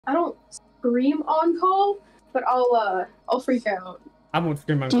I don't scream on call, but I'll freak out. I won't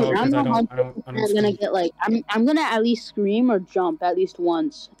scream on Dude, call because I don't I'm scream. gonna get like I'm gonna at least scream or jump at least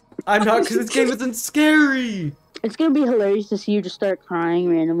once. I'm not, because this game isn't scary. It's gonna be hilarious to see you just start crying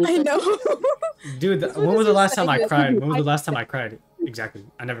randomly. I know. Dude, when was the last time I cried? When was the last time I cried? Exactly.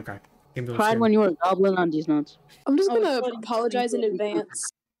 I never cried. Cried when you were gobbling on these nuts. I'm just gonna apologize in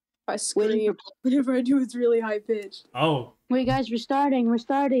advance. I scream whenever I do. It's really high pitched. Oh. Wait, guys, we're starting.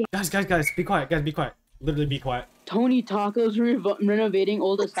 Guys, be quiet. Guys, be quiet. Literally be quiet. Tony Taco's renovating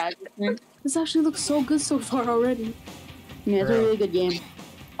old establishment. This actually looks so good so far already. Yeah, it's a really good game.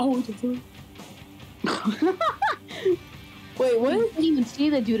 Oh, it is. Wait, what? You can't even see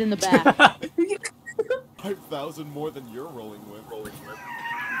the dude in the back. 5,000 more than you're rolling with.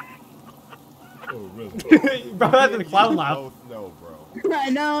 Oh, really? Bro, that's a clown laugh. Both know, bro. I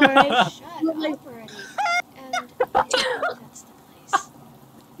know, right? Shut up already. And that's the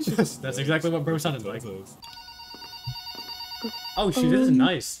place. That's exactly what bro sounded like. Oh shoot, this is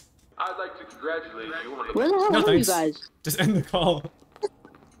nice. I'd like to congratulate you on the Where the hell No are you thanks. guys? Just end the call.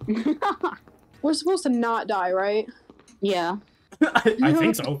 We're supposed to not die, right? Yeah. I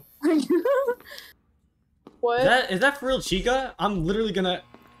think so. What? Is that for real, Chica? I'm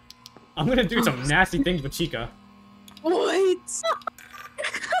gonna do some nasty things with Chica. What?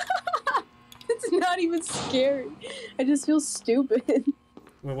 It's not even scary. I just feel stupid.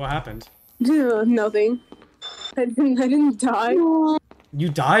 Wait, what happened? Nothing. I didn't die. You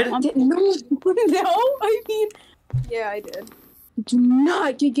died? No, I mean, yeah, I did. Do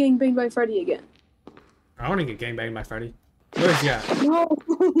not get gangbanged by Freddy again. I want to get gangbanged by Freddy. Where is he at?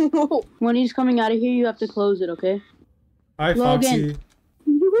 No. When he's coming out of here, you have to close it, okay? Alright, Logan. Foxy.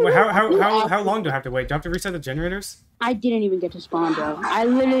 Wait, how long do I have to wait? Do I have to reset the generators? I didn't even get to spawn, bro. I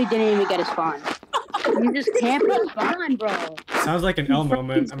literally didn't even get to spawn. You just can't spawn, bro. Sounds like an L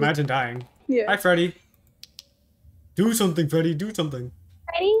moment. Imagine dying. Yeah. Hi, Freddy. Do something, Freddy. Do something.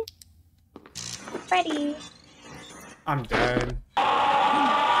 Freddy? Freddy. I'm dead.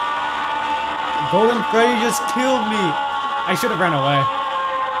 Golden Freddy just killed me. I should have ran away.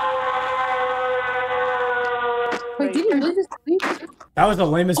 Wait, did you really just leave? That was the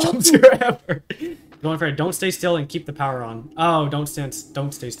lamest jump scare ever. Golden Freddy, don't stay still and keep the power on. Oh, don't stay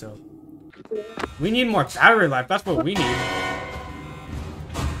still. We need more battery life. That's what we need.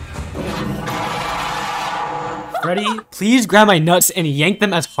 Freddy, please grab my nuts and yank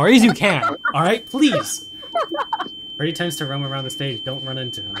them as hard as you can. All right, please. Freddy tends to roam around the stage. Don't run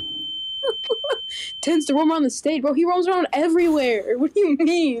into him. Tends to roam around the stage, bro. He roams around everywhere. What do you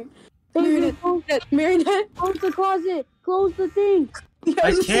mean? Marionette. Close the closet. Close the thing.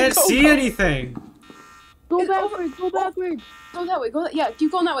 I can't see anything. Go backwards. Go backwards. Go that way. Yeah,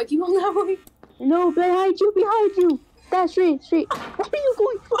 keep going that way. Keep going that way. No, behind you. That's straight. Where are you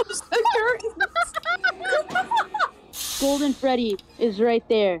going? Close the curtains. Golden Freddy is right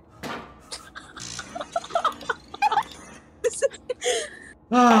there.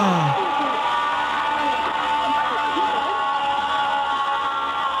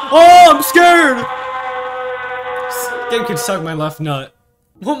 Oh, I'm scared! This game could suck my left nut.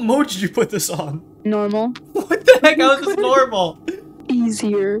 What mode did you put this on? Normal. What the heck? How is this normal?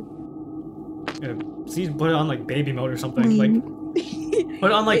 Easier. Yeah, please put it on like baby mode or something. Like,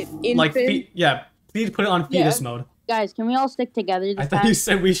 put it on like yeah. Please put it on fetus mode. Guys, can we all stick together this I thought you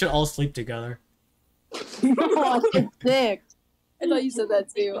said we should all sleep together. Oh, it's sick. I thought you said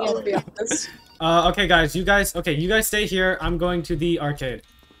that too. I'll be honest. Okay, guys. You guys stay here. I'm going to the arcade.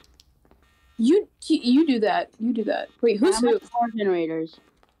 You do that. You do that. Wait, who's who? Power generators.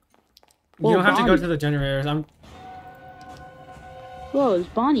 You don't have to go to the generators. Whoa, is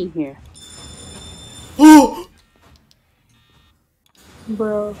Bonnie here? Oh!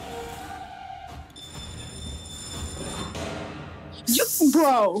 Bro.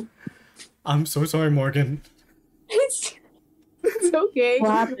 Bro. I'm so sorry, Morgan. It's okay. What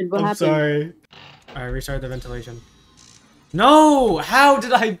happened? I'm sorry. Alright, restart the ventilation. No! How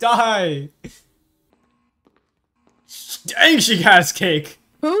did I die? Dang, she has cake.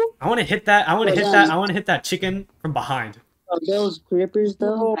 Who? I want to hit that. I want to hit that chicken from behind. Oh, those grippers,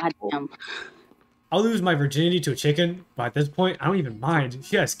 though. Goddamn. I'll lose my virginity to a chicken, but at this point, I don't even mind.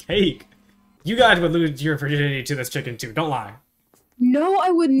 She has cake. You guys would lose your virginity to this chicken too. Don't lie. No, I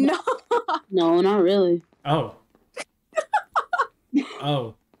would not. No, not really. Oh.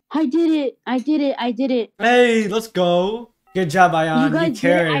 Oh. I did it. Hey, let's go. Good job, Ion. You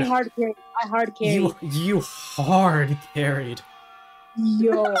carried. I hard carried. You hard carried.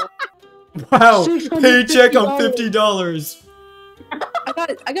 Yo. Wow. Paycheck on $50.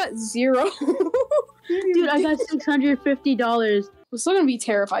 I got 0. Dude, I got $650. I'm still gonna be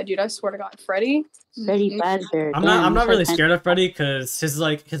terrified, dude. I swear to God, Freddy. Freddy Fazbear. I'm not really scared of Freddy because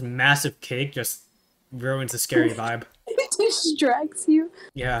his massive cake just ruins the scary vibe. It distracts you.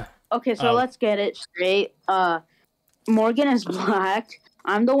 Yeah. Okay, so let's get it straight. Morgan is black.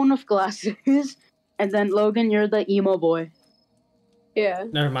 I'm the one with glasses, and then Logan, you're the emo boy. Yeah.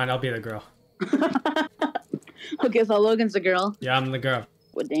 Never mind. I'll be the girl. Okay, so Logan's the girl. Yeah, I'm the girl.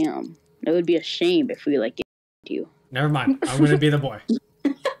 Well, damn, it would be a shame if we like get you. Never mind. I'm gonna be the boy.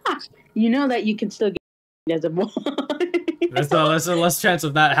 You know that you can still get as a boy. There's a less chance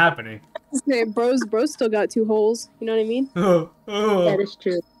of that happening. Okay, bros still got 2 holes. You know what I mean? That is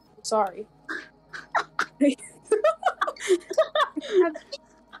true. Sorry.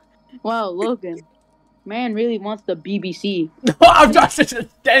 Wow, Logan. Man really wants the BBC. I'm just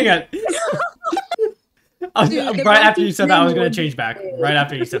dang it. Dude, Right after you said that, I was gonna change back. Right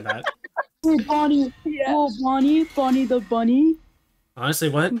after you said that. Oh, Bonnie. Yeah. Oh, Bonnie the bunny. Honestly,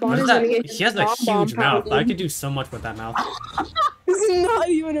 what is Bonnie's that? gonna get He has a his bomb huge mouth. pounded. I could do so much with that mouth. It's not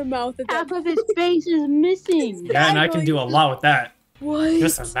even a mouth at that. Half of his face is missing. Yeah, and I can do a lot with that. What?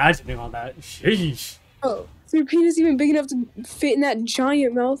 Just imagining all that. Sheesh. Oh, so your penis even big enough to fit in that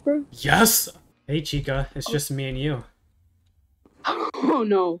giant mouth, bro? Yes. Hey, Chica. It's just me and you. Oh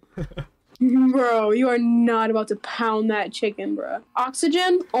no. Bro, you are not about to pound that chicken, bro.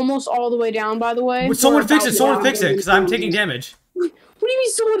 Oxygen, almost all the way down, by the way. Someone We're fix about it. Someone down. fix it, because I'm taking damage. What do you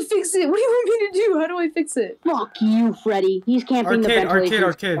mean someone fix it? What do you want me to do? How do I fix it? Fuck you, Freddy. He's camping the ventilation.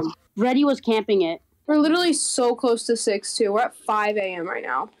 Arcade. Freddy was camping it. We're literally so close to 6, too. We're at 5 a.m. right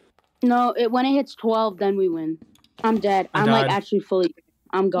now. No, when it hits 12, then we win. I'm dead. I I'm died. like actually fully.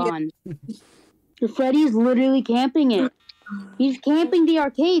 I'm gone. Freddy's literally camping it. He's camping the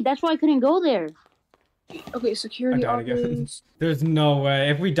arcade. That's why I couldn't go there. Okay, security I died again. office. There's no way.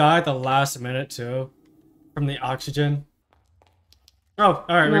 If we die at the last minute, too, from the oxygen. Oh,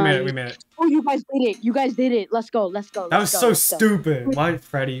 alright, No, we made it. Oh, you guys did it. You guys did it. Let's go. That was so stupid. Why,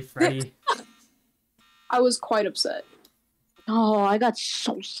 Freddy? I was quite upset. Oh, I got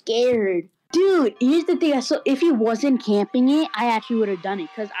so scared. Dude, here's the thing. So if he wasn't camping it, I actually would have done it.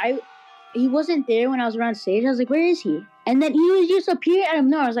 Because he wasn't there when I was around stage. I was like, where is he? And then he was just appearing out of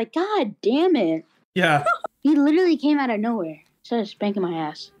nowhere. I was like, God damn it. Yeah. He literally came out of nowhere. Started spanking my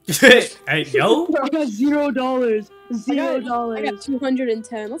ass. Hey, yo. I got $0. $0. I got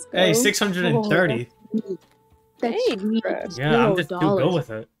 210. Let's go. Hey, 630. That's Dang, sweet. bruh. Yeah, I'm just too $0. good with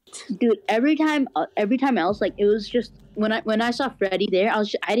it. Dude, every time else, like it was just when I saw Freddy there, I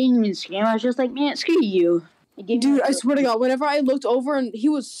didn't even scream. I was just like, man, screw you. Dude, I swear to God, whenever I looked over and he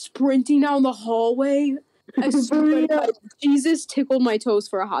was sprinting down the hallway, I swear to God, Jesus tickled my toes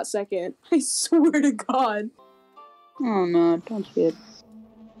for a hot second. I swear to God. Oh no, don't spit.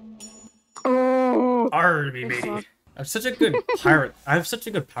 Oh, Army matey. I'm such a good pirate. I have such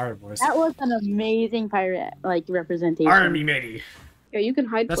a good pirate voice. That was an amazing pirate representation. Army matey. yeah, you can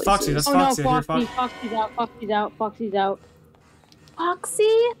hide That's places. Foxy. That's Oh no, Foxy. You're Foxy's out. Foxy's out.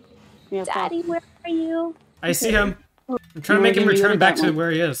 Foxy? Yeah, Daddy, where are you? I see him. I'm trying to make him Logan, you return would've back got to one.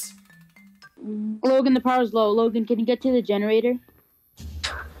 where he is. Logan, the power's low. Logan, can you get to the generator?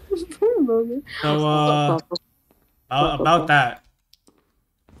 So, about that.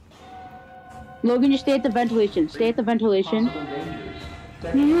 Logan, just stay at the ventilation. Stay at the ventilation.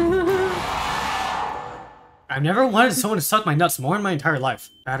 I've never wanted someone to suck my nuts more in my entire life.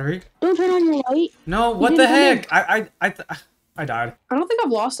 Battery? Don't turn on your light. No, what the didn't heck? I died. I don't think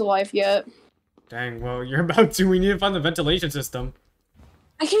I've lost a life yet. Dang, well, you're about to. We need to find the ventilation system.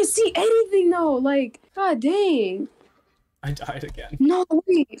 I can't see anything though. Like, God dang. I died again. No,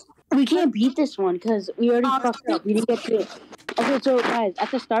 wait. We can't beat this one because we already fucked up. We didn't get to it. Okay, so guys,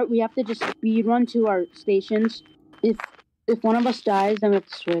 at the start we have to just speed run to our stations. If one of us dies, then we have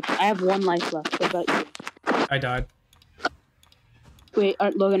to switch. I have 1 life left. What about you? I died. Wait,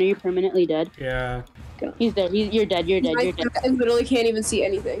 Logan, are you permanently dead? Yeah. He's dead. You're dead. You're dead. You're dead. I literally can't even see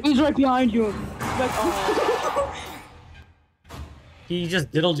anything. He's right behind you. Like, oh. He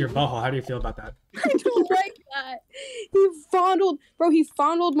just diddled your butthole. How do you feel about that? I don't like that. He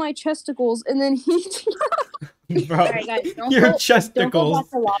fondled my chesticles and then he Bro, Alright, guys, don't your go back chesticles.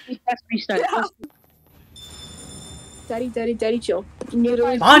 to lobby. Press restart. Daddy, chill.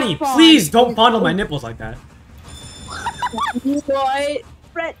 Bonnie, please don't fondle my nipples like that. What?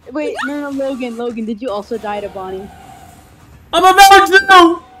 Fred, wait, no, Logan, did you also die to Bonnie? I'm about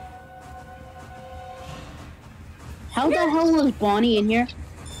to! How the hell was Bonnie in here?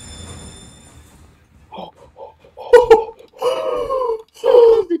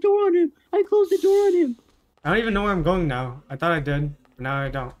 I closed the door on him. I don't even know where I'm going now. I thought I did, but now I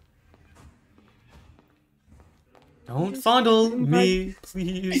don't. Don't fondle me,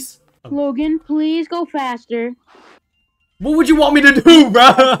 please. Logan, please go faster. What would you want me to do,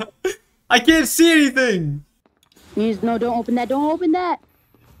 bruh? I can't see anything. Please, no, don't open that. Don't open that.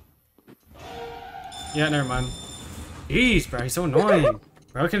 Yeah, never mind. Jeez, bro, he's so annoying.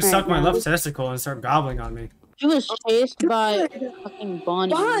 Bro can suck my left testicle and start gobbling on me. She was chased by fucking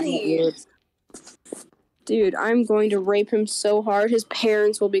Bonnie. Bonnie! Dude, I'm going to rape him so hard, his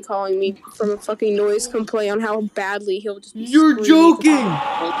parents will be calling me from a fucking noise complaint on how badly he'll just be You're screaming. joking!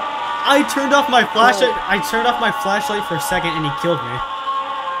 I turned off my flashlight. I turned off my flashlight for a second and he killed me.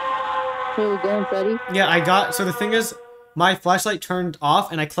 Here we go, Freddy. Yeah, I got. So the thing is, my flashlight turned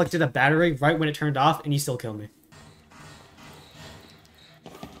off and I collected a battery right when it turned off and he still killed me.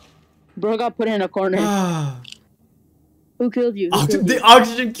 Bro got put in a corner. Who killed you? The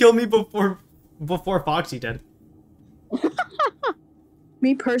oxygen killed me before Foxy did.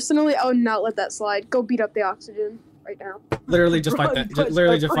 Me personally, I would not let that slide. Go beat up the oxygen right now. Literally just fight that.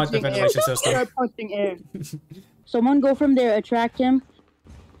 Literally just fight the ventilation system. Start punching air. Someone go from there, attract him,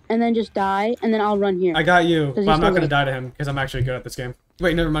 and then just die, and then I'll run here. I got you, but I'm not gonna like... die to him because I'm actually good at this game.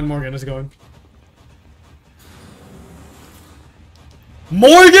 Wait, never mind. Morgan is going.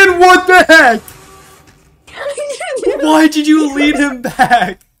 Morgan, what the heck? Why did you lead him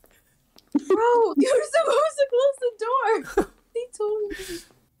back? Bro, you were supposed to close the door. He told me.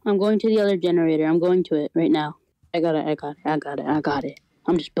 I'm going to the other generator. I'm going to it right now. I got it.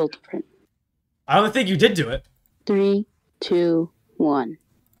 I'm just built for it. I don't think you did do it. 3, 2, 1.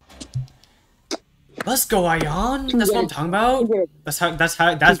 Let's go, Ion. That's what I'm talking about.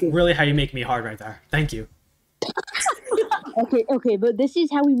 That's really how you make me hard right there. Thank you. Okay, but this is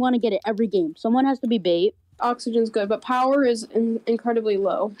how we want to get it every game. Someone has to be bait. Oxygen's good, but power is incredibly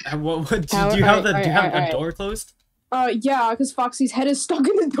low. What do you have a door closed? Yeah, because Foxy's head is stuck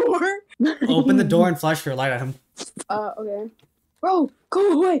in the door. Open the door and flash your light at him. Okay. Bro,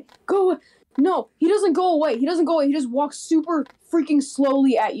 go away. No, he doesn't go away. He just walks super freaking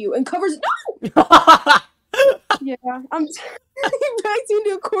slowly at you and covers. No! Yeah, he backed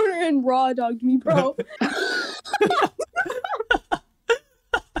into a corner and raw dogged me, bro. I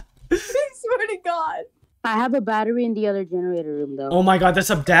swear to God. I have a battery in the other generator room, though. Oh my God, this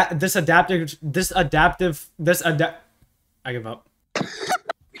adaptive. I give up.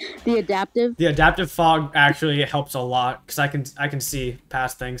 The adaptive? The adaptive fog actually helps a lot because I can see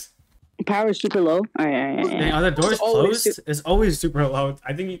past things. Power is super low. All right. Dang, are the doors closed? It's always super low.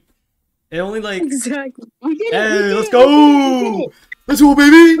 I think it only like. Exactly. Hey, let's go! Let's go,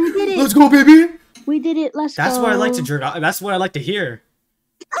 baby! Let's go, baby! We did it. Let's go. That's what I like to jerk. That's what I like to hear.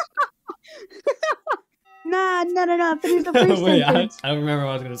 Nah. Finish the first Wait, sentence. I don't remember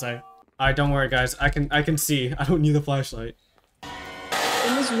what I was gonna say. Alright, don't worry, guys. I can see. I don't need the flashlight.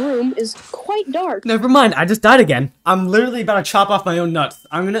 And this room is quite dark. Never mind. I just died again. I'm literally about to chop off my own nuts.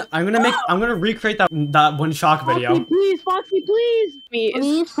 I'm gonna recreate that one shock video. Foxy, please.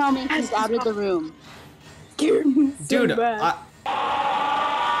 Please tell me she's out of the room. Dude,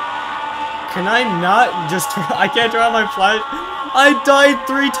 can I not just I can't turn on my flash? I died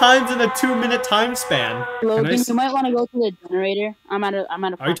 3 times in a 2-minute time span. Logan, you might want to go to the generator. I'm at a.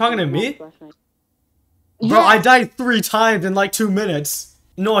 Are you talking to me? Yes. Bro, I died 3 times in like 2 minutes.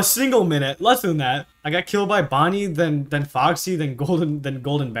 No, a single minute. Less than that. I got killed by Bonnie, then Foxy, then Golden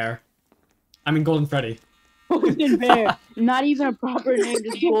Bear. I mean Golden Freddy. Golden Bear. Not even a proper name,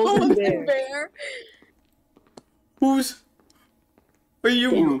 just Golden Bear. Who's? Are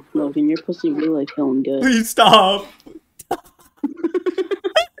you? Damn, Logan, your pussy really feeling good. Please stop.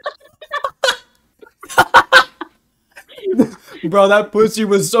 Bro, that pussy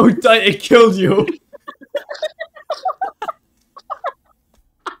was so tight it killed you.